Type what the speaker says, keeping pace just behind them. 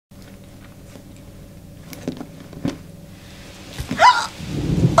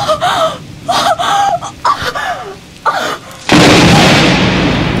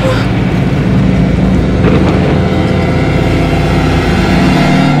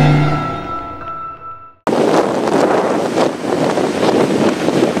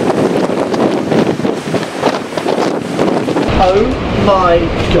my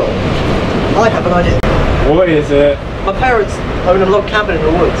God. I have an idea. What is it? My parents own a log cabin in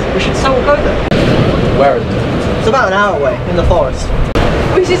the woods. We should so go there. Where is it? It's about an hour away, in the forest.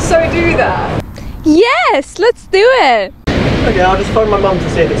 We should so do that. Yes, let's do it. Okay, I'll just phone my mum to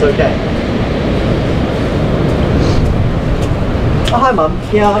see if it's okay. Oh, hi Mum.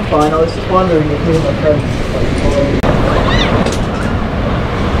 Yeah, I'm fine. I was just wondering if you and my friends...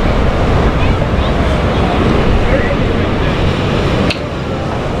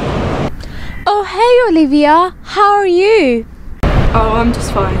 Oh, hey Olivia, how are you? Oh, I'm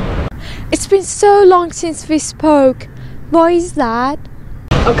just fine. It's been so long since we spoke. Why is that?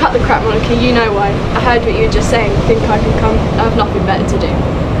 Oh, cut the crap, Monica, you know why. I heard what you were just saying. Think I can come? I have nothing better to do.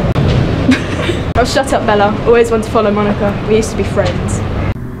 Oh, shut up, Bella. Always want to follow Monica. We used to be friends.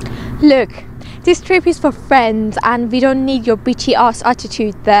 Look, this trip is for friends and we don't need your bitchy ass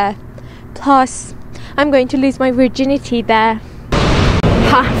attitude there. Plus, I'm going to lose my virginity there.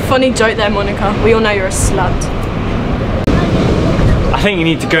 Ha, funny joke there, Monica. We all know you're a slut. I think you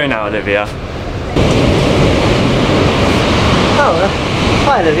need to go now, Olivia. Oh,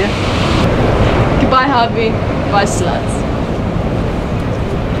 hi Olivia. Goodbye, Harvey. Goodbye, sluts.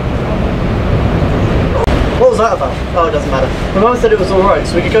 What was that about? Oh, it doesn't matter. My mum said it was alright,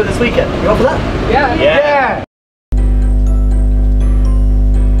 so we could go this weekend. You up for that? Yeah. Yeah!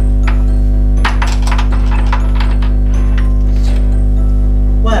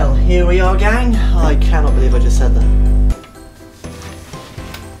 Well, here we are, gang. I cannot believe I just said that.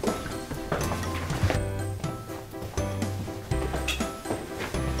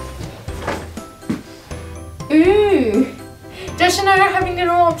 Ooh! Josh and I are having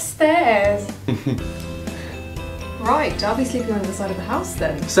dinner upstairs. Right, I'll be sleeping on the side of the house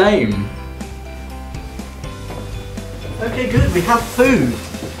then. Same. Okay, good. We have food.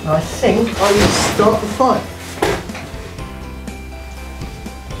 I think I will start the fire.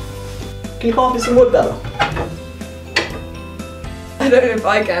 Can you carve me some wood, Bella? I don't know if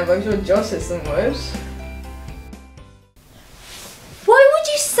I can, but I'm sure Josh has some wood. Why would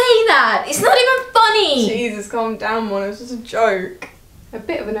you say that? It's not even funny! Jesus, calm down, Mona. It's just a joke. A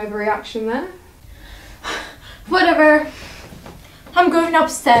bit of an overreaction there. Whatever. I'm going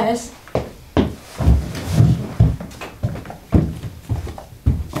upstairs.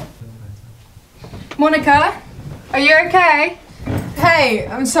 Monica, are you okay? Hey,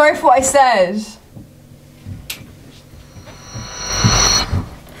 I'm sorry for what I said.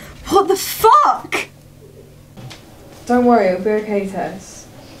 What the fuck? Don't worry, it'll be okay, Tess.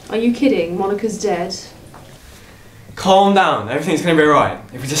 Are you kidding? Monica's dead. Calm down, everything's gonna be alright.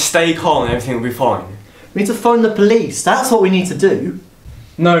 If we just stay calm, everything will be fine. We need to phone the police. That's what we need to do.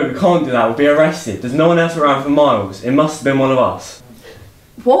 No, we can't do that, we'll be arrested. There's no one else around for miles. It must have been one of us.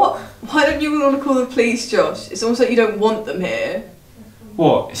 What? Why don't you want to call the police, Josh? It's almost like you don't want them here.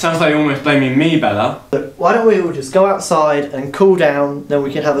 What? It sounds like you're almost blaming me, Bella. Look, why don't we all just go outside and cool down, then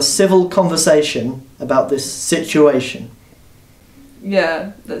we can have a civil conversation about this situation.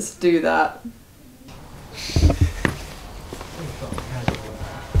 Yeah, let's do that.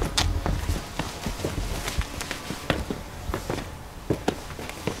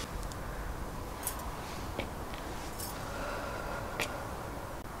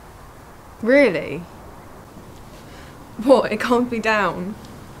 Really? What? It can't be down?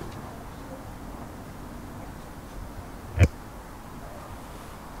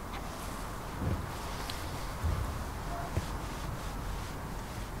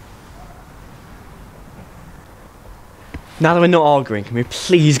 Now that we're not arguing, can we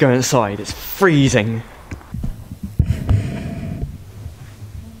please go inside? It's freezing.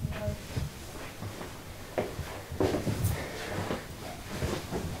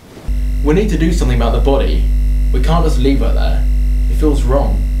 We need to do something about the body. We can't just leave her there. It feels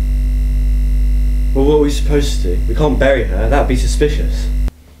wrong. Well, what are we supposed to do? We can't bury her, that'd be suspicious.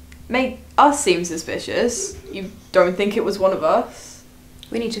 Make us seem suspicious. You don't think it was one of us?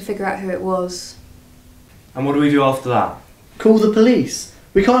 We need to figure out who it was. And what do we do after that? Call the police.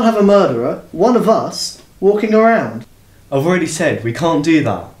 We can't have a murderer, one of us, walking around. I've already said, we can't do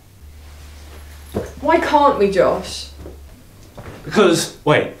that. Why can't we, Josh? Because,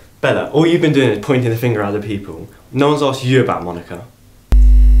 wait, Bella, all you've been doing is pointing the finger at other people. No one's asked you about Monica.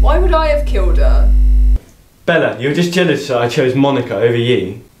 Why would I have killed her? Bella, you're just jealous that I chose Monica over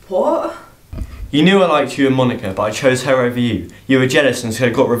you. What? You knew I liked you and Monica, but I chose her over you. You were jealous and so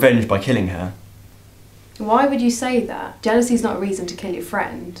got revenge by killing her. Why would you say that? Jealousy's not a reason to kill your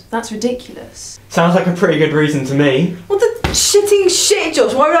friend. That's ridiculous. Sounds like a pretty good reason to me. What the shitting shit,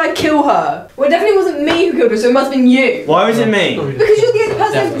 Josh? Why would I kill her? Well, it definitely wasn't me who killed her, so it must have been you. Why was it me? Because you're the only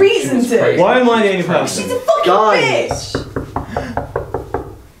person who has reason to. Why am I the only person? She's a fucking bitch!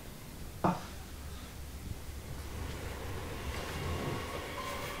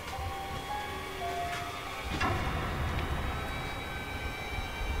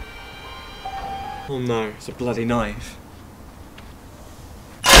 Oh no, it's a bloody knife.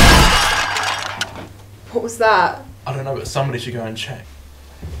 What was that? I don't know, but somebody should go and check.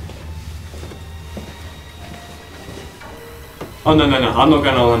 Oh no, I'm not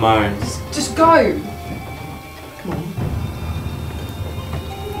going on my own. Just go! Come on.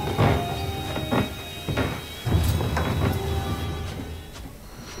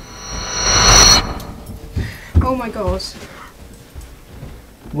 Oh my god.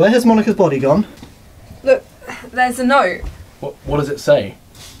 Where has Monica's body gone? Look, there's a note. What does it say?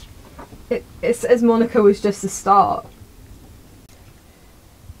 It says Monica was just the start.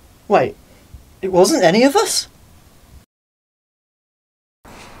 Wait, it wasn't any of us?